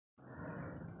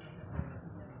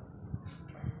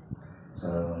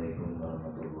Assalamualaikum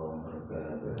warahmatullahi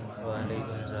wabarakatuh.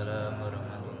 Waalaikumsalam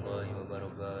warahmatullahi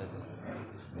wabarakatuh.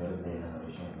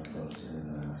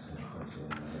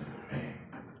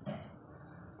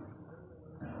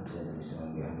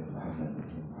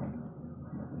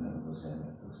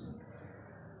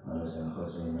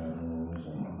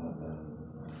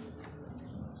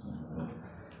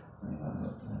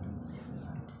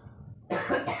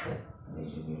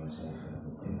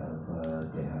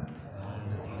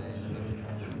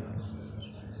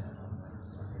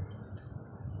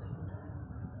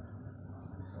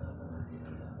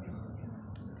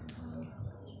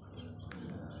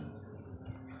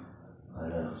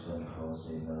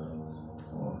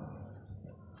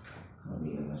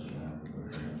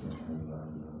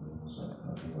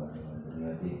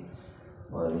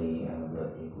 wali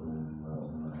abadikum wa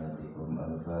ummahatikum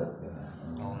al-Fatihah.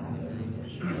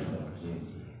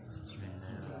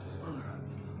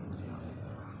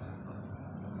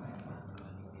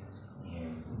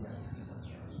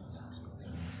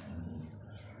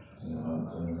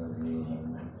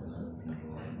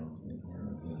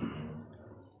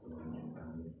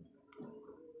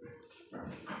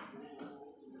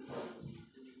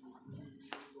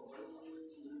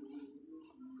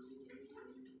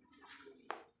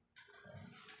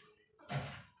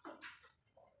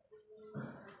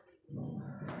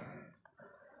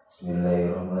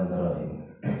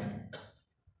 Bismillahirrahmanirrahim.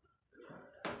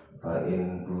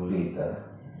 Fa'in bulita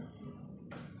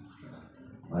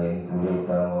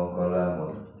moko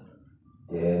lamun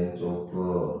den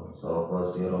coba sapa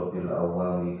sira bil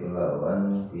awami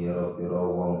kelawan pira-pira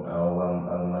wong awam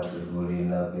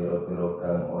al-majhulina pira-pira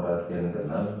kang ora den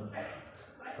kenal.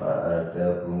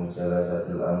 Fa'ada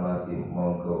bumjalasatil amati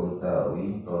mongko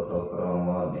utawi tata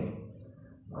kramane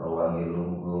rawangi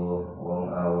lungguh wong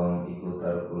awam iku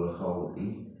tarkul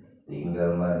khawti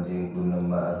tinggal manjing gunem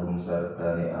ma'hum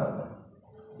sartane ama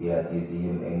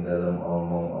biatisihim ing dalem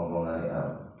omong-omongane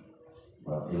ama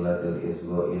wakilatil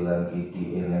isgo ilang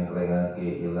kiti eneng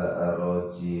klengake ila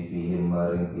aroji fihim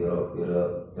maring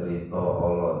piro-piro cerita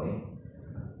olone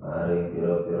maring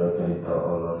piro-piro cerita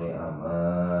olone ama.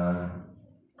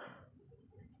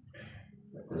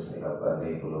 Terus nek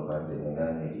kapane kula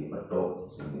panjenengan niki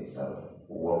petuk semisal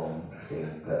wong sing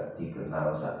gak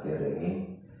dikenal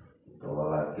saderenge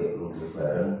utawa lagi lungguh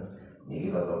bareng niki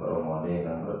tata kramane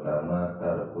kang pertama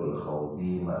tarkul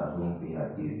khawdi ma'hum fi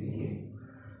hadisihim.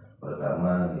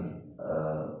 Pertama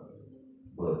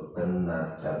boten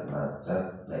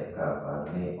najat-najat nek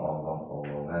kapane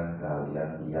omong-omongan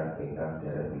kalian tiyang ingkang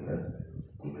dereng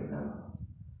dikenal.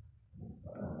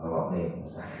 Ngelokne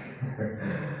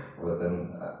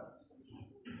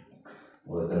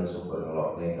boten super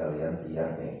ngelokne kalian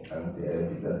tiyang ingkang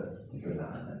dereng dikenal.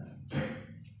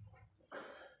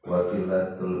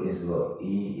 Wakilatul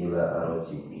isgoi ila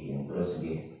arojibihim. Terus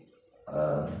nggih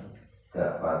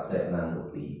gak patek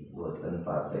nanggepi, boten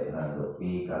patek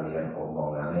nanggepi kalian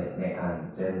omongane nek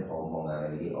ancen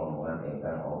omongane iki omongan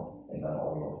ingkang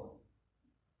Allah.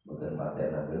 Boten patek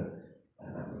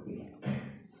nanggepi.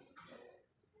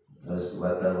 Terus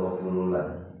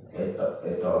wataghfululan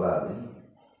etok lali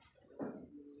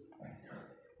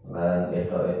lan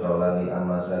etok lali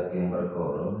ama saking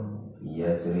perkara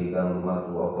iya jerikan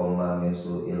lumaku apa ma min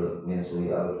su'i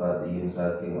al-fatihim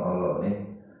saking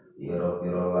olone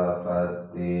pira-pira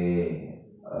lafate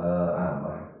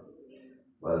ama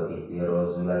wal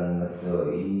ihtirazulan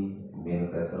ngedoi min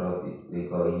kasrati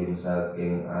likohim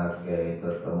saking akeh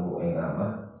ketemu ing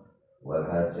ama wal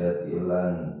hajat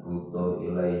ilan butuh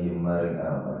ilaihim maring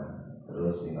ama.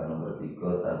 Terus yang nomor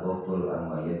 3 taghaful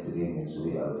amma yajri min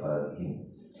su'i al-fatihim.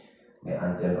 Nek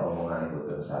ancen omongane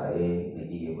boten sae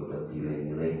niki boten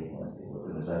diiling-iling, mesti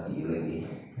boten usah diiling.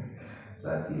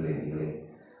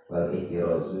 Wal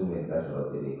ihtirazu min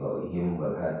kasrati liqaihim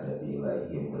wal hajati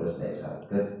ilaihim. Terus nek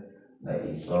saged nek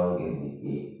iso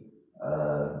niki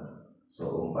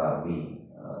seumpami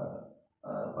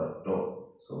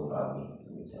petuk seumpami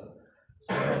semisal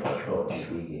petuk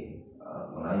iki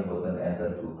menawi boten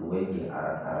enten butuhe iki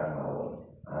arang-arang mawon.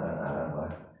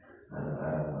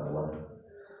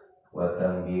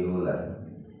 Watang birulan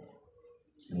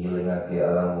ngilingake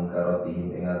alam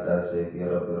mungkarotihim ing atase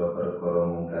pira-pira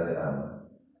perkara mungkare ama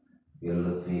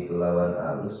bilutfi kelawan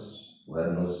alus wa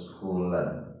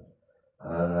nushulan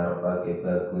ngarepake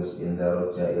bagus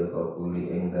indarojail qabuli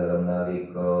ing dalem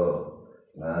nalika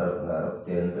ngarep-ngarep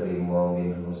den trimo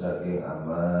minhu saking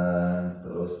aman.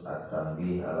 Terus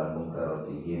atambi alam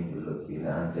mungkarotihim bilutfi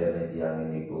ancene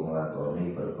tiyang niku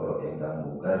nglakoni perkara ingkang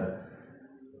mungkar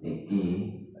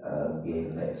iki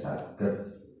nggih nek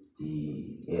saged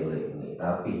dielingi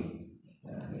tapi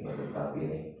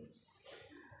ini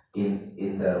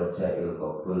indarojail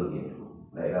qabul minhu.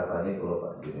 Nek kapane kula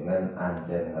panjenengan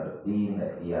ancen ngerti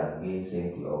nek tiyange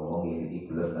sing diomongi iki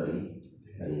gelem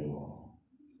nrimo.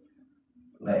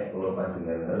 Nek kula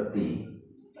panjenengan ngerti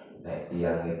nek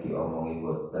tiyange diomongi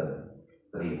boten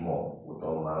trimo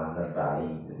utawa malah ngetahi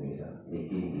semisal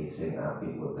iki sing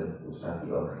apik boten usah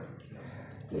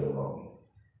diomongi.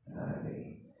 Nah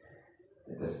niki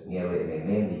terus ngelek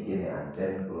nene niki nek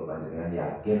ancen kula panjenengan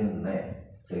yakin nek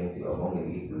sing diomongi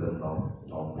iki gelem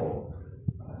nampa.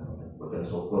 Boten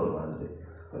syukur maksudnya,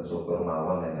 boten syukur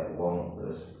mawon nek wong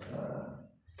terus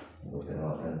boten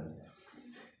wonten.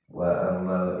 Wa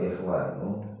amal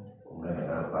ikhwanu kemudian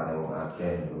ngarepane wong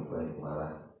akeh niku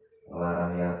malah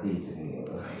nglarani ati jenenge.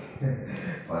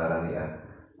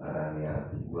 Nglarani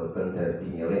ati. Boten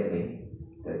dadi nyelek nih,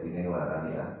 dadine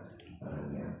nglarani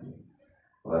ati.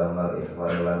 Wa amal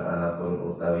ikhwan lan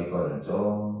anapun utawi kanca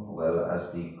wal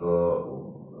asdiqa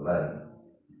lan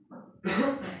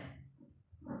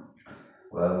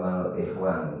wal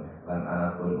ikhwan lan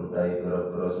anapun utawi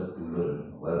pira-pira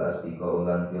sedulur wal asdiqa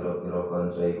lan pira-pira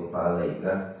kanca iku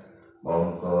falaika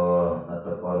mongko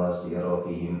netepono sira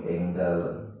fihim ing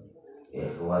dalem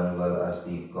ikhwan wal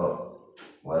asdiqa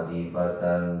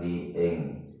wadifatan li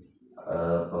ing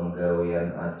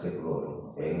penggawean ajek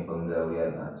loro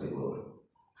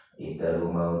ida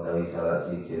rumah utawi salah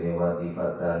siji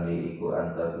wadifatan li iku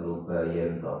antatluba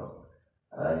yento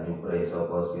nyupre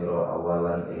sapa sira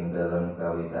awalan ing dalem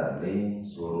kawitane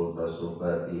suruta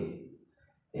subati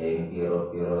ing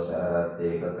pira-pira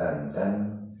syarate kekancan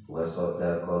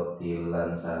wasada qoti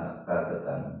lan sana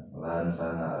raketan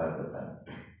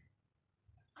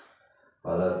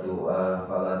fala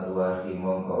tuwa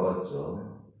mongko aja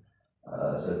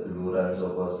seduluran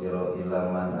sapa sira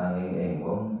ilaman angin ing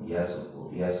wong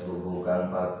yasruhu kang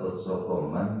patut sapa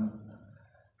man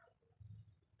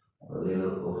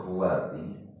lil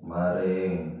ukhuwati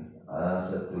maring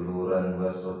seduluran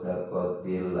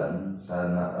wasodaqati lan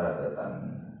sana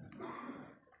raketan.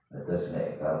 Terus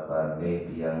nek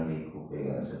kapane tiyang niku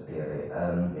pengen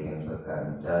sederekan pengen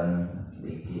kekancan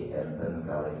iki enten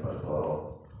kalih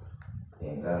perkara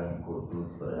ingkang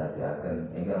kudu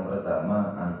diperhatiaken. Ingkang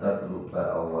pertama antar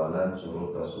lupa awalan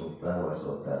surut subah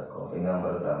wasodaqah. Ingkang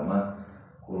pertama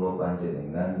kula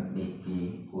panjenengan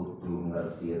iki kudu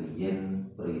ngerti riyen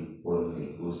pripun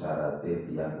niku syarate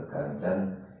tiyang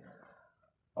kekancan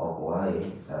apa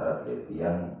wae syarate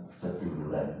tiyang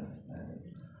seduluran.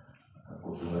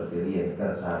 Kudu ngerti riyen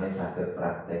kersane saged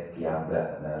praktek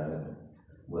piyambak.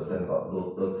 Mboten kok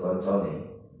lutut kancane,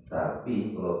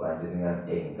 tapi kula panjenengan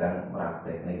ingkang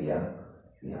praktekne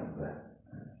piyambak.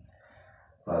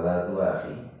 Fala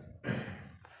tuahi.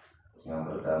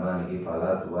 Yang pertama niki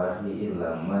fala tuahi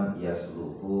ilaman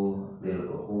yasluhu lil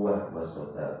ukhuwah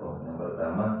wasodaqah. Yang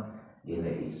pertama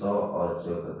ini iso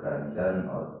ojo kekancan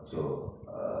ojo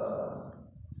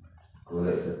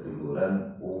golek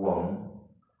seduluran uwong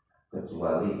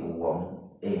kecuali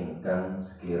uwong ingkang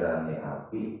sekirane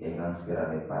api ingkang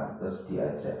sekirane pantes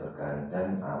diajak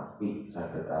kekancan api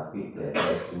saged api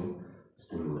diajak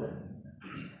seduluran.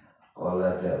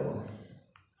 Qala dawuh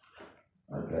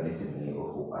margane jenenge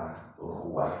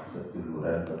ukhuwah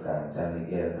seduluran kekancan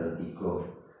iki ada 3.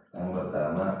 Yang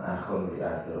pertama akhun di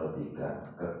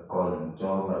akhiratika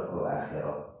kekonco mergo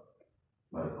akhirat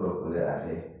mergo golek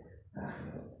akhirat.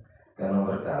 Kan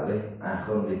nomor kalih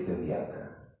akhun di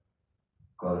dunyaka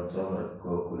konco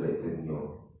mergo golek dunya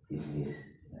bisnis.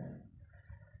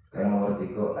 Kan nomor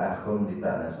 3 akhun di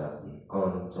tanah sapi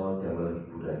konco damel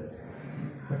hiburan.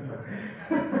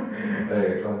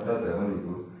 Konco damel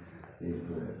hiburan.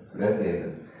 Berarti itu.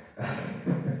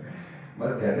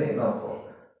 Mergane nopo?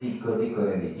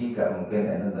 Tiga-tiga niki gak mungkin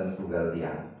enten setunggal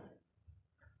tiyang.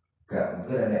 Gak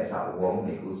mungkin enek sak wong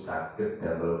niku saged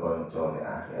damel kanca nek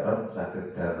akhirat,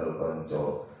 saged damel kanca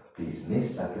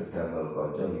bisnis, saged damel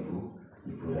kanca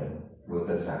hiburan.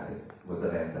 Mboten saged,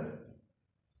 mboten enten.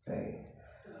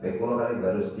 Nek kula kali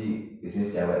harus di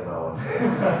bisnis cewek mawon.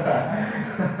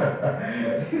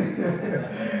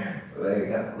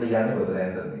 Liyane mboten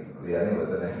enten niku, liyane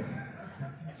mboten enten.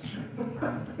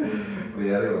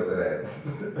 Liyane mboten enten.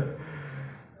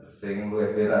 Sing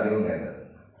luwih perak niku ngene.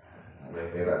 Luwih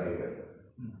perak niku.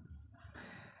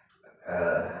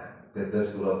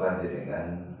 Tetes kula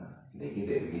panjenengan niki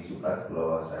dek iki surat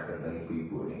kula wasaken teng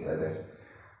ibu-ibu niki guys.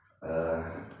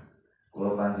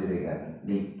 Kula panjenengan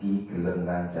niki gelem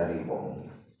ngancari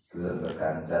wong, gelem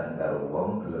kekancan karo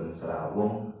wong, gelem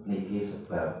serawung niki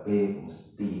sebabe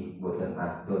mesti boten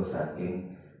adoh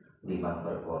saking 5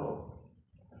 perkara.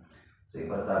 Sing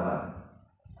pertama,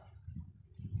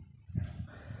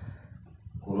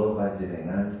 kula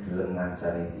panjenengan gelem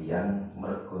ngancani tiyang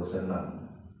mergo seneng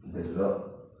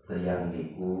delok tiyang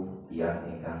niku tiyang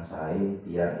ingkang sae,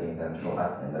 tiyang ingkang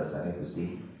taat ngersane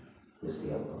Gusti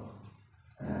Allah.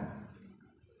 Nah,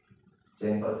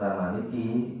 sing pertama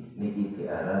niki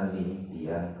diarani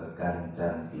tiyang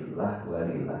kekancan fillah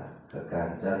walillah,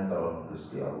 kekancan karo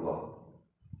Gusti Allah.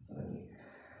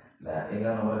 Nah,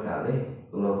 ingkang nomor kalih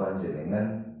kula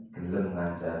panjenengan gelem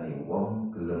ngancani wong,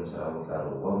 gelem serawuh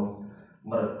karo wong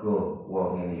mergo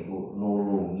wong niku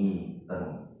nulungi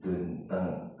teng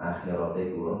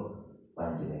akhirate kula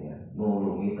panjenengan,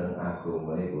 nulungi teng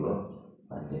agamane kula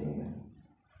panjenengan.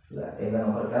 Lah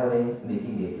ingkang nomor kalih niki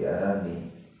nggih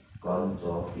diarani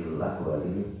kanca fillah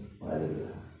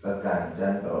walillah,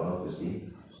 kekancan karo Gusti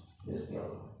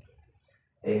Allah.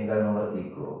 Ingkang nomor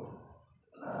 3,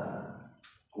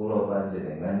 kula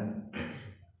panjenengan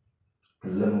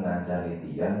gelem ngancani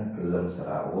tiyang, gelem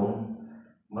serawung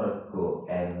mergo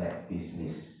enek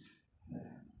bisnis.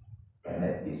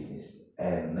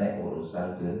 Enek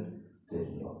urusan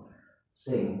dunya.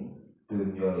 Sing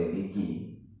dunya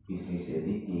niki, bisnis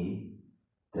niki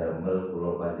damel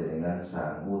kula panjenengan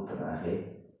sanggup teng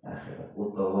akhirat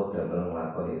utawa damel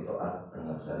nglakoni taat teng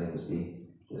ngarsane Gusti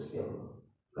Allah.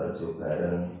 Kerja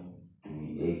bareng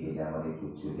duwike ki nyamani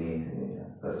bojone,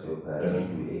 kerja bareng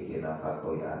duwike ki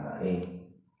nafakoi anake,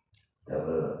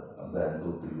 damel bantu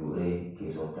dulure ki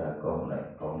sedekah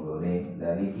nek tanggane.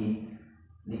 Lah niki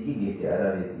nggih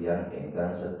diarani tiyang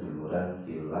ingkang seduluran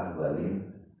fillah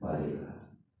walillah,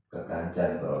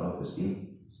 kekancan karo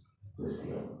Gusti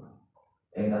Allah.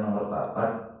 Ingkang nomor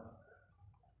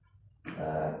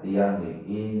 4, tiyang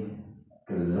niki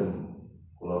gelem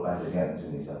kula panjenengan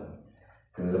semisal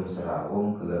gelem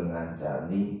serawung, gelem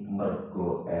ngancani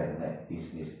mergo enek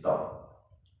bisnis tok.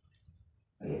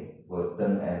 Nggih,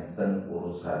 boten enten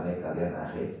urusane kalian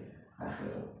akhirat.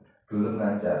 Gelem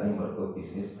ngancani mergo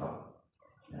bisnis tok.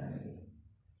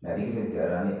 Nah, ini sing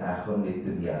diarani akhun di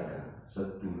dunia,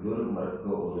 sedulur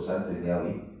mergo urusan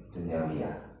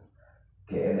duniawiyah.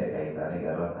 Enek kaitane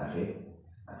karo akhirat.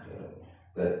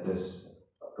 Terus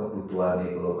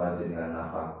kebutuhane kula panjenengan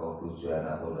nafkah bojo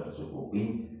anak kula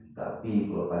tercukupi,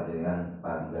 tapi kula panjenengan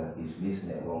pandang bisnis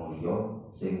nek wong liya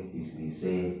sing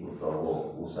bisnise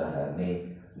utawa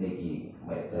usahane niki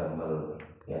mek damel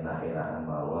enak-enakan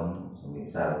mawon,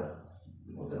 semisal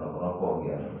mboten napa-napa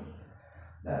ya.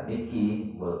 Nah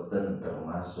niki boten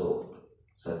termasuk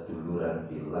seduluran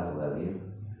fillah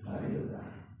walillah.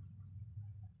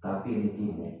 Tapi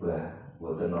niki mubah,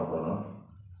 boten napa-napa.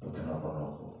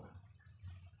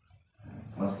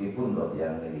 Meskipun dok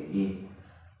yang niki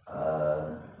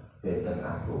benten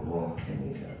agama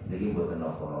semisal niki boten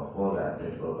napa-napa,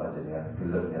 lajeng kula panjenengan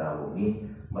gelem nyrawungi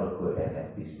mergo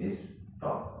enek bisnis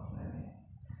tok.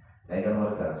 Nah ingkang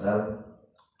nomor gangsal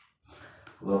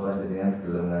kula panjenengan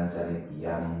gelem ngancani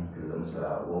tiyang, gelem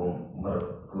serawung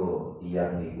mergo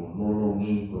tiyang niku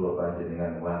nulungi kula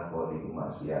panjenengan nglakoni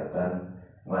kemaksiatan,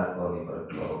 nglakoni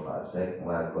perkara fasik,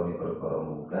 nglakoni perkara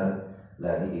mungkar.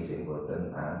 Lah niki sing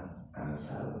boten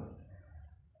angsal.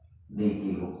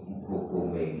 Niki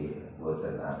hukume nggih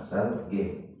boten angsal,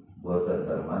 nggih boten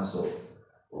termasuk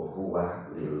ukhuwah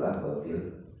lillah wa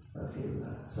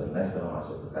fillah. Senes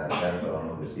termasuk kekancan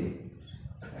karo Gusti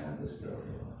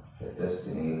Allah. Terus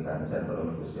jenenge kancan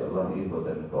karo Gusti Allah iki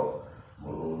boten kok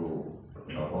melulu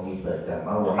napa ibadah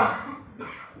mawon,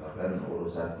 bahkan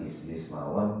urusan bisnis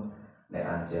mawon. Nek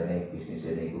anjane bisnis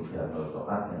niku damel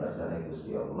taat ngersane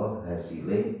Gusti Allah,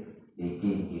 hasile iki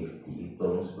nggih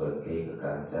diitung sebagai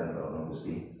kekancan karo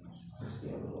Gusti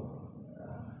Allah.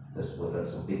 Terus boten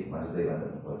sempit maksudnya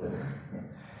kan boten.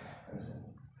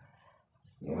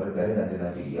 Yang berkali nanti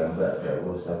Nabi Yamba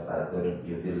dawuh sab'atun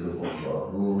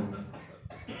yudilluhullahu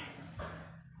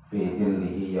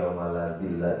bidillihi yaumala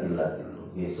dilla illa dilluh.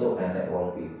 Besok enek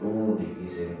wong pitu niki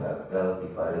sing bakal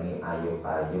diparingi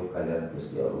ayub-ayub kalian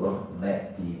Gusti Allah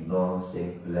nek dina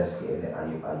sing belas kene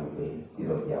ayub-ayube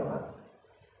dina kiamat.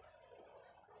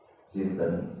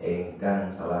 Sinten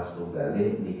ingkang salah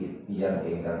setunggali niki tiyang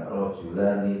ingkang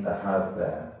rajulani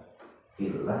tahabba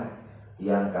fillah,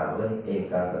 tiyang kalih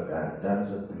ingkang kekancan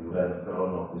seduluran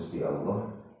krana Gusti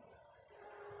Allah,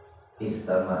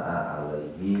 istama'a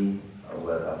alaihi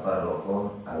wa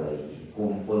tafarraqa alaihi,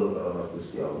 kumpul karena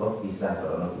Gusti Allah, pisah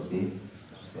karena Gusti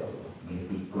Allah. Ini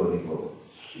tiga niku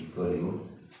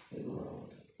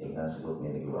ingkang sebut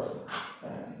niku.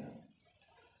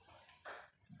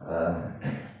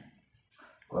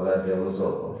 Qala dawuh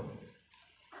sapa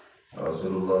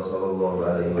Rasulullah sallallahu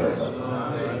alaihi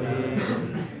wasallam,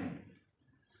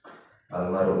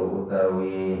 almaru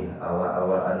utawi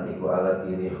awa-awaan iku ala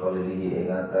diri khalilihi ing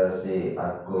atase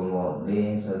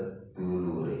agamane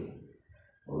sedulure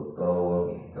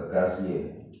utawa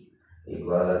kekasih. iku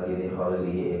ala dini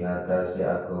khalilihi ing atase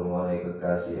agamane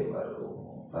kekasih mar'u.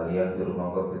 Kalian tur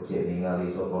mongko becik ningali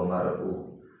sapa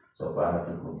mar'u sapa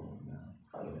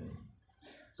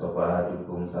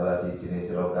hadukum salah siji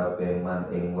sira kabeh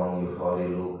man ing wong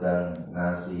yukhalilu kang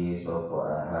ngasihi sapa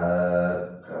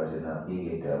ahad kanjeng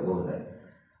Nabi dawuh nek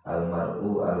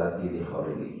almar'u allati li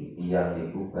khalilihi tiyang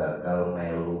iku bakal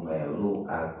melu-melu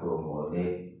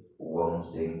agamane wong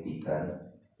sing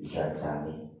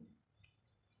dikancani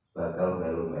bakal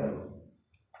melu-melu.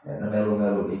 Nek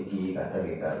melu-melu iki kadang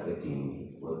iki dhewe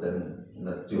boten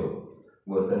nejo,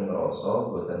 boten ngrasa,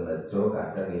 boten nejo,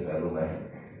 kadang iki melu-melu.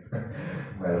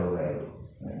 Melu-melu.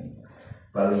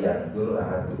 Paliyandur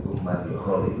ahadukum man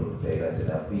yukhalilu kaya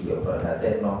Nabi ya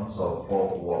perhatekno sapa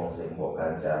wong sing mbok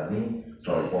kancani,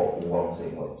 sapa wong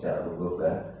sing mbok jalugo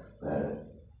bareng.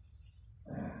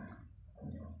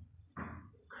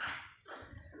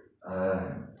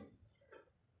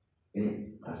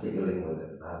 Ini kasih iling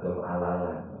atau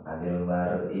alalan anil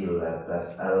mar'i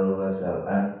latas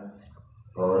al-wasal'an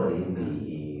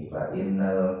qorinihi fa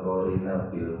innal qorina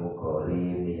bil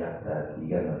muqarini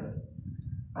yaktadiyan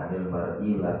anil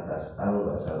mar'i latas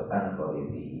al-wasal'an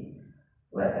qorinihi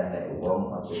lek enek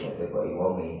wong aja tekoki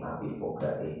wonge api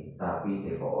pogae tapi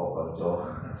teko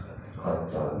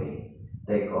kancane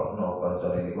tekokno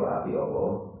kancane niku api apa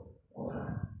ora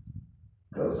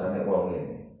gak usah nek wong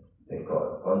ngene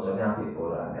kok koncone apik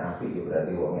ora nek apik ya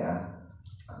berarti wonge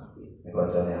apik nek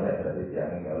koncone elek berarti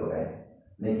tiange melu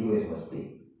niki wis mesti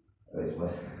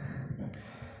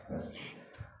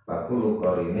pakulu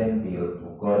korinen bil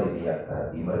Bukhari ya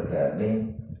tadi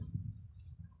mergane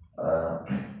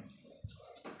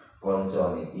kanca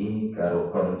niki karo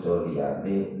kanca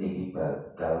liyane niki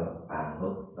bakal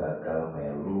anut bakal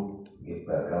melu nggih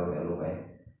bakal melu.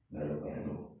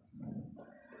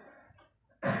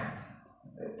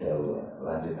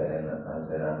 Lanjutannya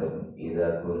nanti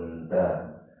idza kunta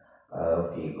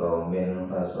fi qaumin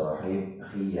fasahib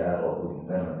khiyarahum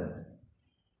kan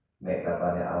nek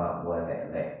kapane awak buah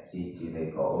nek siji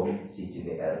ne kaum siji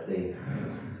ne RT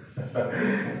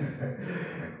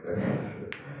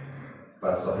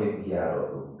fasahib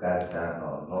khiyarahum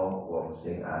kancanono wong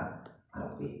sing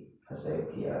apik fasahib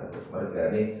khiyarahum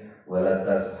mergane wala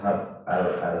tashab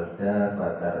al-arda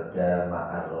fatarda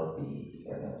ma'arrodi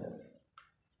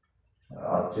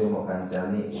ojo mau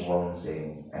kancani wong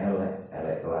sing elek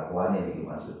kelakuane iki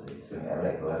maksudnya sing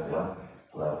elek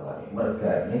kelakuane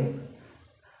mergane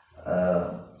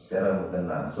secara mboten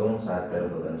langsung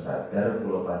sadar mboten sadar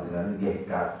kula panjenengan nggih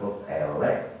katut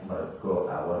elek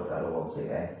mergo awor karo wong sing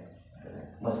elek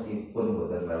meskipun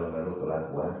mboten melu-melu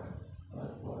kelakuan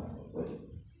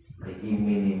iki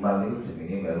minimal niku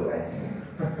jenenge melu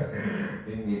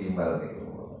ini minimal niku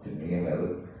jenenge melu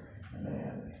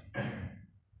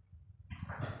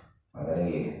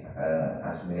makanya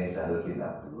asmine Sahal bin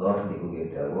Abdullah niku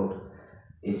dawuh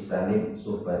istanib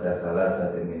subhata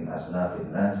salasati min asnafin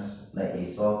nas nek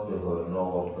iso dohono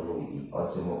wong telu iki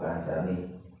aja mung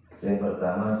kancani sing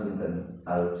pertama sinten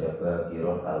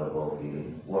al-jababirah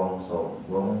al-ghafilin wong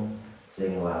sombong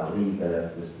sing lali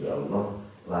kalian Gusti Allah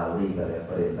lali kalian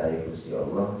perintah Gusti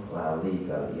Allah lali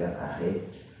kalian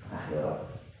akhirat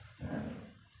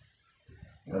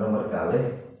nomor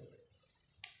kalih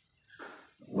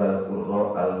wal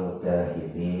qurra al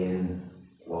mujahidin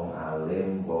wong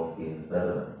alim wong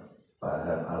pinter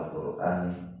paham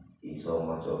Al-Qur'an iso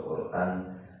maca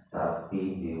Qur'an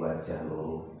tapi di wajah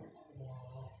loro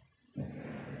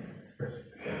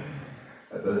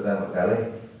terus nomor kali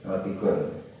nomor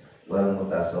 3 wal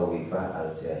mutasawwifah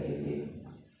al jahilin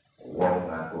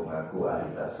wong ngaku-ngaku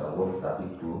ahli tasawuf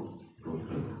tapi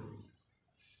bodoh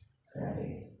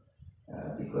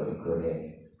tiga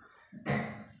nih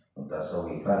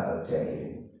mutasawwifah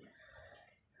al-jahil.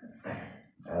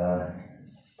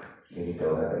 Jadi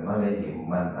dawakan malih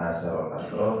iman asar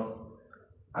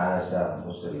asa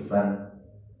musrifan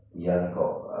yang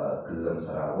kok gelem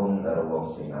serawung karo wong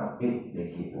sing apik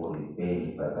niki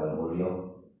uripe bakal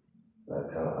mulya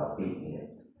bakal apik ya.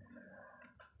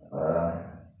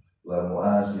 Wa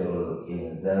muasirul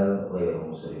inzal wa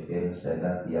musrifin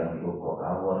sedang yang kok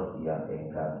awor yang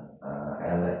ingkang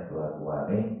elek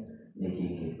kelakuane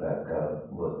niki bakal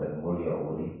boten mulya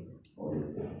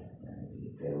uripe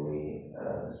dewi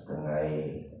setengah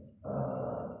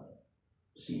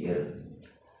syair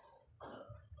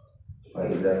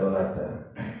Faidah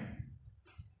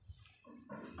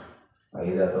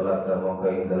tolakta mongko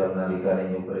ing dalam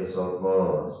nalikane nyupri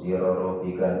sapa sira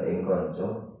rofikan ing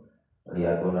kanca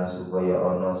liyakuna supaya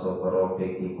ana sapa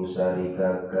rofik iku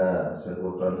sarikaka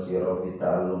sekuton sira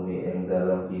fitalumi ing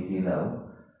dalam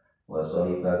pipinau wa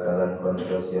sahibaka lan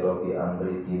kanca sira fi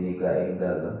amri dinika ing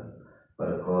dalam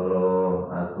perkara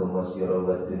agama sira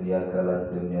wa dunya kalan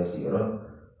dunya sira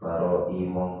faroi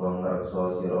mongko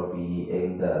ngreksa sira fihi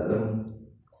ing dalem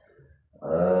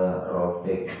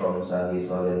Rofik komsahi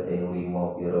solen ing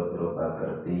limo piro-piro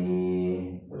pakerti.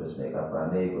 Terus nek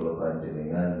kapane kula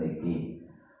panjenengan niki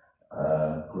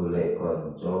golek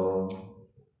kanca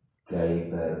gawe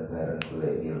bareng-bareng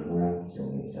golek ilmu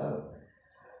semisal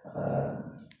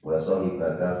wa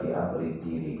sahibaka fi amri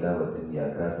dirika wa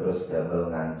dunyaka, terus damel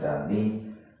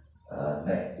ngancani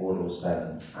nek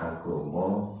urusan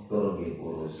agama tur nggih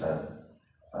urusan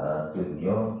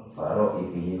dunya faro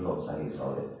ibihi komsahi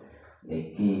solen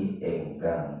niki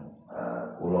ingkang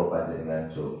kula panjenengan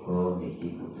jaga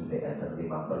niki kudune enten 5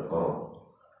 perkara.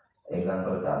 Ingkang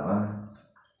pertama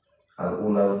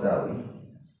Al-Alawy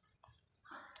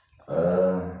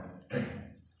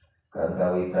kang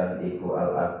kawitan iku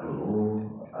al-aqlu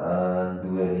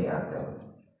duweni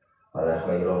akal. Para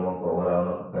khaira mongko ora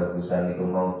ana kebagusan iku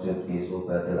maujud fi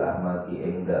subatil ahmaki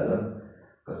ing dalem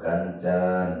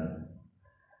kekancan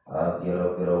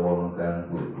pira-pira wong kang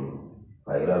bodho.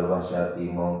 Failal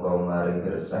wasyati mongko maring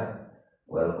gersah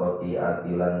wal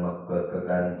qati'ati lan megot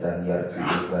kekancan yarji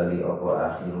bali apa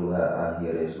akhiruha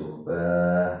akhire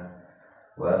subah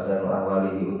wasanu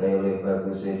awalihi utaile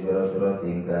baguse pira-pira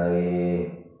tingkae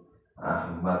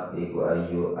Ahmad iku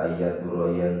ayu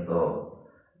ayatul yanto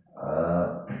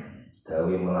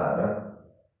gawe melarat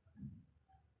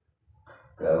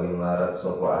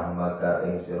sapa Ahmad ka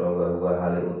ing sira wa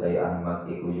hale utai Ahmad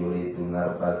iku yuri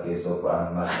tunarpake sapa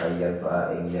Ahmad ayan fa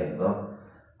ing yanto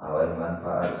awal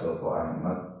manfaat sapa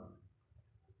Ahmad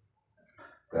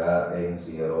ka ing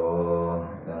sira.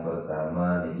 Yang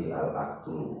pertama niki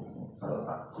al-aqlu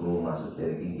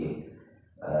maksudnya iki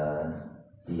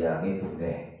tiange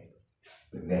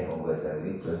benih wong bahasa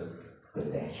iki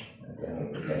benih tiange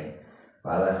benih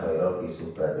pala khaira fi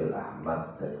subatil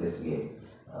Ahmad tetes nggih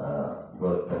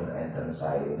boten enten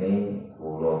saene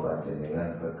kula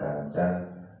panjenengan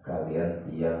kekancan kalian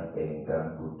tiang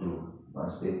ingkang bodho.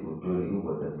 Mesti bodho niku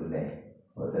boten benih,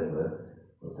 boten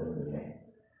benih.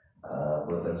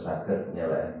 Boten saged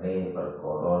nyelehne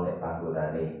perkara nek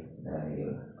panggonane. Nah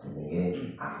iki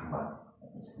jenenge Ahmad.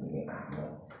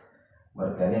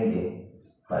 Mergane nggih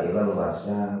failal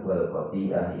wasya wal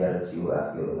qati'ah yarji wa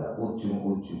akhiruha,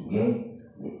 ujung-ujunge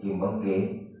niki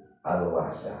mengke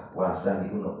al-wasya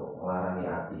niku napa nglarani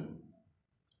ati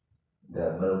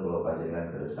damel kula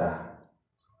panjenengan gersah.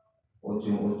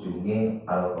 Ujung-ujunge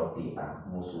al-qati'ah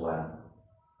musuhan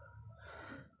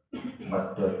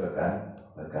medhot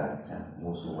kekancan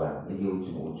musuhan iki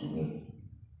ujung-ujunge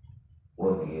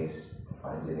pun guys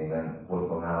panjenengan pun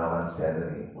pengalaman saya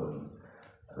dari pun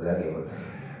lagi pun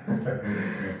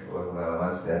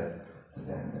pengalaman saya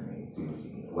dari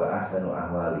ujung-ujunge wa ahsanu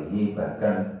ahwalihi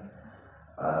bahkan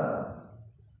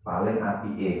paling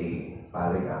api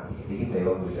ini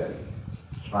dewa besar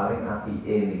paling api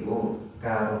niku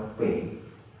karepe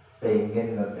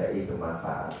pengen ngekei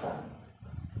kemanfaatan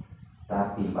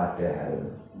tapi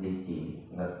padahal niki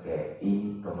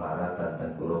ngekei kemaratan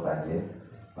dan kula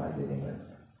panjenengan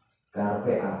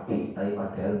karepe api tapi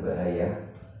padahal bahaya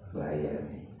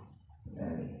nih. Nah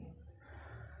ini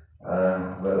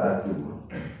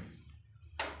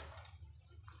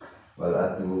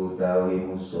waladu tawi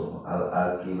musuh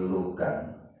al-akilu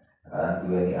kan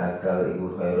duweni akal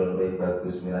iku khairun wa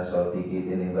bagus minasotiki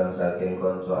tinimbang saking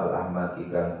kanca al-ahmaki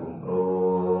kang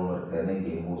kumprung. Mergane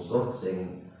nggih musuh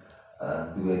sing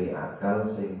duweni akal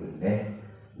sing benih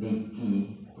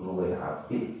niki luwih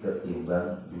apik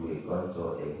ketimbang duwe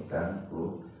kanca ingkang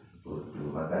bodho.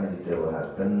 Makane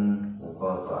didhawuhaken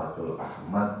muka taatul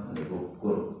ahmad niku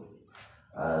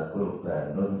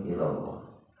kurbanun ilallah.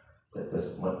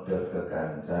 Terus medhot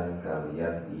kekancan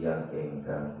kalian tiang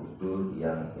ingkang bodho,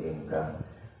 tiang ingkang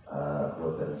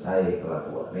boten sae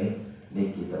kelakuane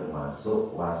niki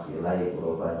termasuk wasilah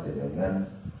kula panjenengan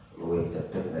luwih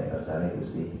cedhek nek kersane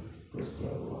Gusti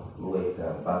Allah, luwih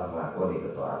gampang nglakoni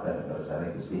ketaatan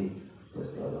kersane Gusti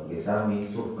Allah. Nggih sami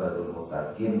suhbatul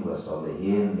muttaqin wa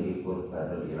sholihin niki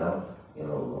qurbanul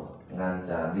ilallah.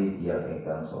 Ngancani tiang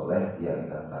ingkang saleh, tiang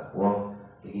ingkang takwa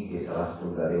iki nggih salah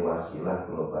setunggal wasilah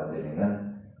kula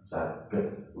panjenengan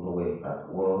saged luwih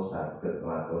takwa, saged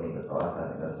nglakoni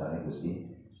ketaatan kersane Gusti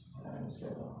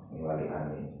Allah. Wali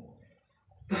amin.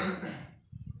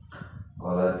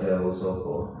 Qala dawuh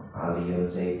sapa Aliyun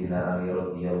Sayyidina Ali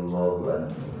radhiyallahu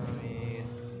anhu.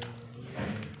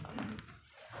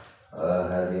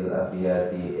 Hadil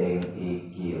abiyati ing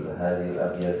ikil, hadil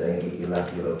abiyati ing ikilah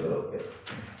piro-piro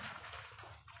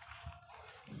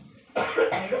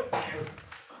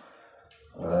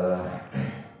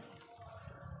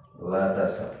la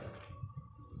tasab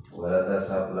wala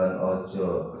tasab lan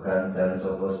ojo kekancan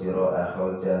sapa sira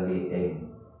akhul jali ing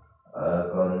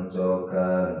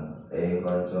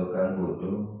kanca kang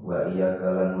bodho wa iya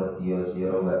kalan wedya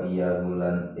sira wa iya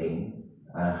bulan ing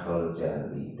akhul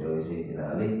jali dewe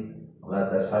Sayyidina Ali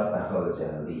wala tasab akhul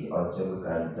jali ojo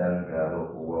kekancan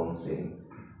karo wong sing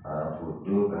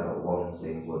bodho karo wong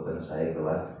sing boten sae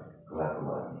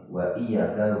kelakuan wa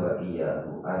iya ka wa iya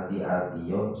ati-ati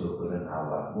yo jogonen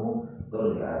awakmu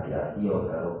tur ati-ati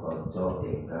yo karo kanca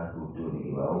ingkang bodho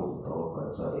niki wau utawa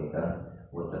kanca ingkang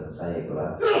boten sae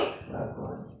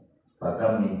kelakuan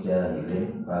Pakam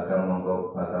minjahilin,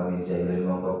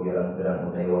 mongko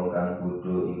pirang-pirang utai wong kang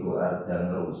bodho iku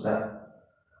ardang rusak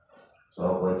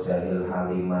sapa jahil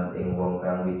haliman ing wong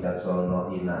kang wicaksana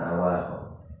ina awah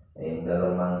ing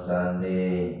dalem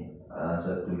mangsane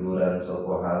seduluran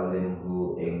sapa halim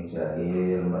hu ing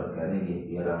jahil mergane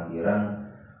iki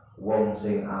pirang-pirang wong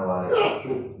sing awale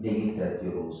apik iki dadi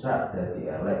rusak dadi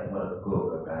elek mergo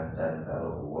kekancan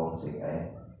karo wong sing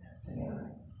elek.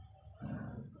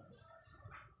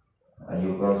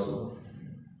 Ayu kosu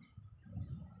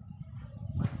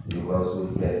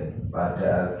den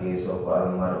pada ake sopa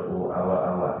almaru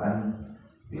awa-awaan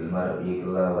bil mar'i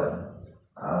kelawan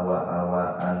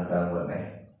awa-awaan kang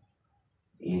weneh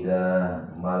ida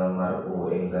mal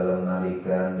mar'u ing dalem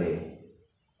nalikane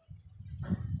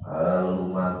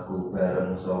lumaku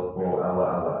bareng sopo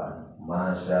awa-awaan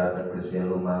masya tegese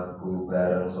lumaku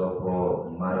bareng sopo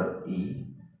mar'i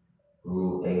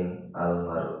hu ing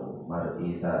almaru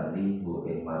mar'i sani hu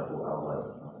ing mar'u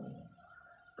awal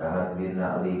kahat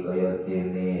binakli kaya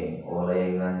dene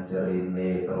oleh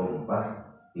ngancerine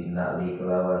terumpah binakli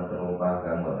kelawan terumpah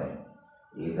kang meneh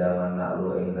ida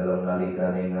manaklu ing dalam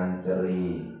nalikane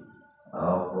nganceri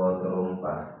apa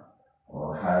terumpah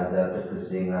hadza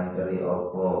tegese nganceri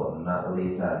apa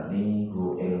nakli sani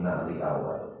hu ing nakli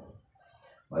awal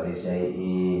mari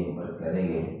syai'i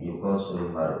mergane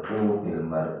yukosul mar'u bil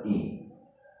mar'i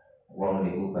wong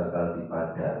niku bakal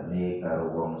dipadani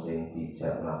karo wong sing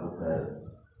dijak mlaku bareng.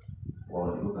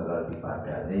 Wong niku bakal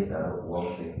dipadani karo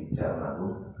wong sing dijak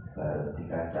mlaku bareng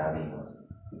dikancani Mas.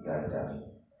 Dikancani.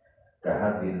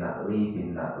 Kahat bin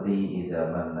nakli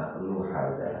izaman naklu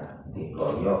hada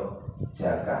dikoyok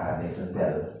jakahane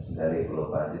sendale kula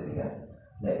panjenengan.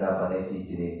 Nek kapane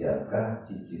sijine jakah,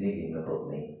 sijine ki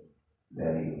ngetutne.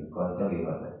 Dari kanca nggih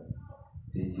Pak.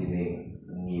 Sijine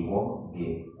ngiwo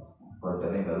nggih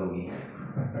koncone melu iki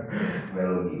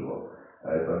melu ngiwo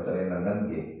koncone nengen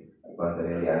nggih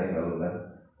koncone liyane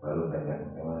melu nengen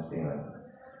mesti ngono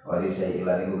wali syai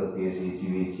lan iku kedhe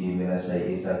suci-suci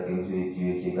minasyai saking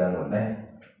suci-suci kang meneh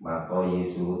maka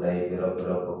Yesu tai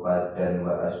pira-pira pepadan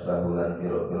wa asbahulan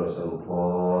pira-pira serupa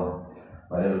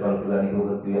padahal kalbulan iku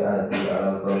kedhe ati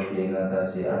alal kalbi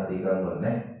ngatasi ati kang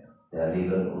meneh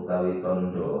dalilun utawi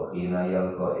tondo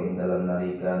hinayal ko ing dalam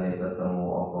nalikane ketemu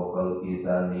apa kalbi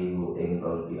sanihu ing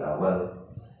kalbi awal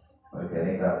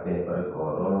mergane kabeh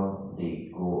perkara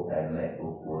iku enek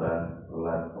ukuran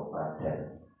lan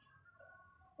pepadan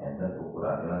enten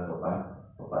ukuran lan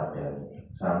pepadan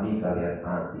sami kalian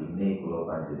atine kula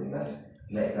panjenengan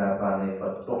nek kapane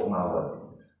petuk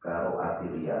mawon karo ati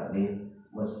liyane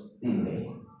mestine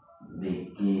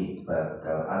niki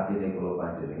bakal atine kula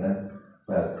panjenengan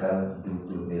bakal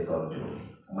dudune tondo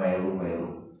melu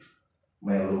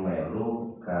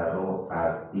karo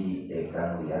ati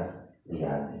ingkang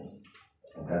liyane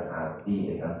ingkang ati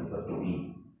ingkang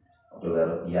dipethuki aja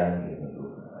karo tiyang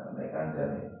niku nek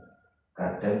kancane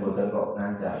kadang boten kok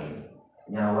ngancani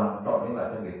nyawang tok niku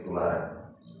kadang nggih tularan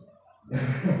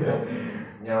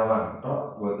nyawang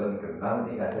tok boten kenal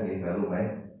iki kadang nggih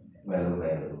melu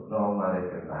no male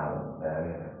kenal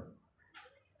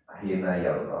akhirna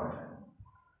ya Allah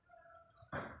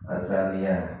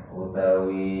Asaniyah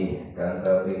utawi kang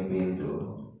kaping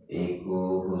pindho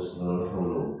iku husnul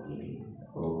khuluqi.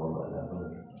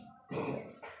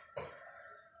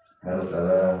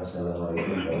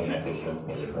 Assalamualaikum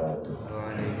warahmatullahi wabarakatuh.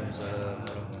 Waalaikumsalam warahmatullahi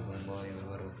wabarakatuh.